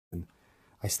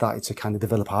I started to kind of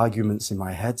develop arguments in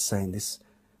my head saying this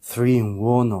 3 in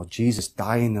 1, or Jesus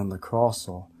dying on the cross,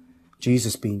 or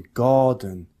Jesus being God,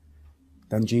 and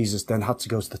then Jesus then had to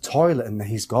go to the toilet and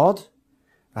he's God.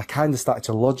 I kind of started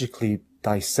to logically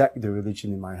dissect the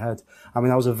religion in my head. I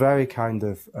mean, I was a very kind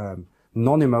of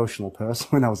non-emotional person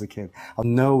when I was a kid. I had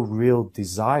no real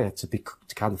desire to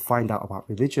kind of find out about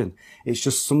religion. It's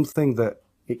just something that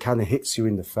it kind of hits you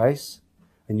in the face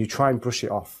and you try and brush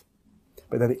it off.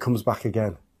 But then it comes back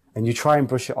again and you try and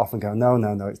brush it off and go, no,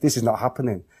 no, no, this is not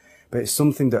happening. But it's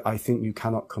something that I think you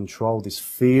cannot control, this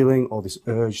feeling or this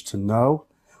urge to know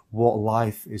what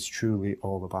life is truly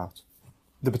all about.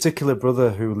 The particular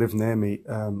brother who lived near me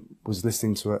was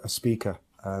listening to a speaker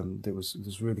that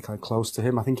was really kind of close to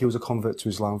him. I think he was a convert to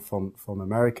Islam from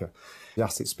America, the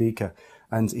Asic speaker.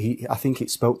 And I think it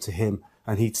spoke to him,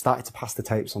 and he started to pass the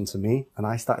tapes on to me, and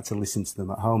I started to listen to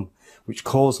them at home, which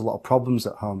caused a lot of problems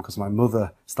at home because my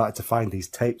mother started to find these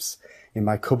tapes in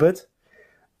my cupboard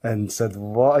and said,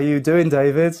 "What are you doing,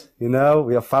 David? You know,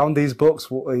 we have found these books.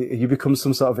 You become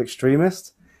some sort of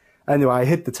extremist." Anyway, I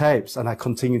hid the tapes and I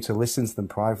continued to listen to them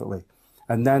privately.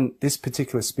 And then this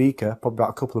particular speaker, probably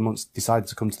about a couple of months, decided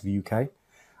to come to the UK,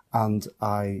 and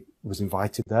I was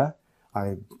invited there.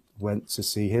 I went to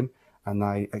see him and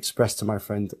I expressed to my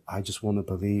friend, I just want to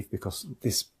believe because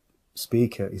this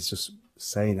speaker is just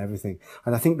saying everything.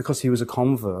 And I think because he was a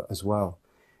convert as well,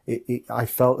 I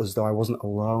felt as though I wasn't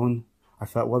alone. I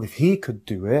felt, well, if he could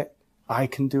do it, I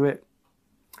can do it.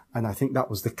 And I think that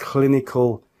was the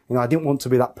clinical, you know, I didn't want to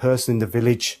be that person in the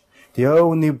village, the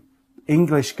only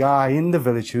English guy in the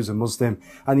village who's a Muslim,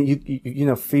 and you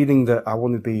know, feeling that I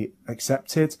want to be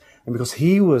accepted. And because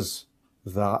he was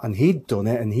that, and he'd done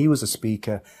it, and he was a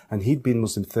speaker, and he'd been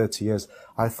Muslim 30 years,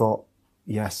 I thought,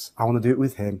 yes, I want to do it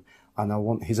with him, and I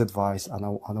want his advice, and I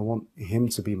want him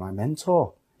to be my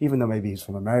mentor, even though maybe he's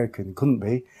from America and couldn't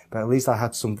be, but at least I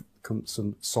had some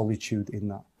solitude in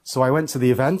that. So I went to the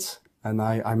event, and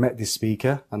I met this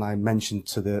speaker, and I mentioned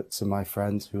to my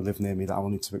friend who lived near me that I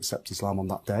wanted to accept Islam on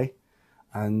that day.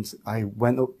 And I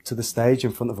went up to the stage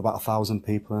in front of about 1,000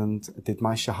 people and did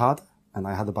my shahada, and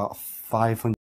I had about 500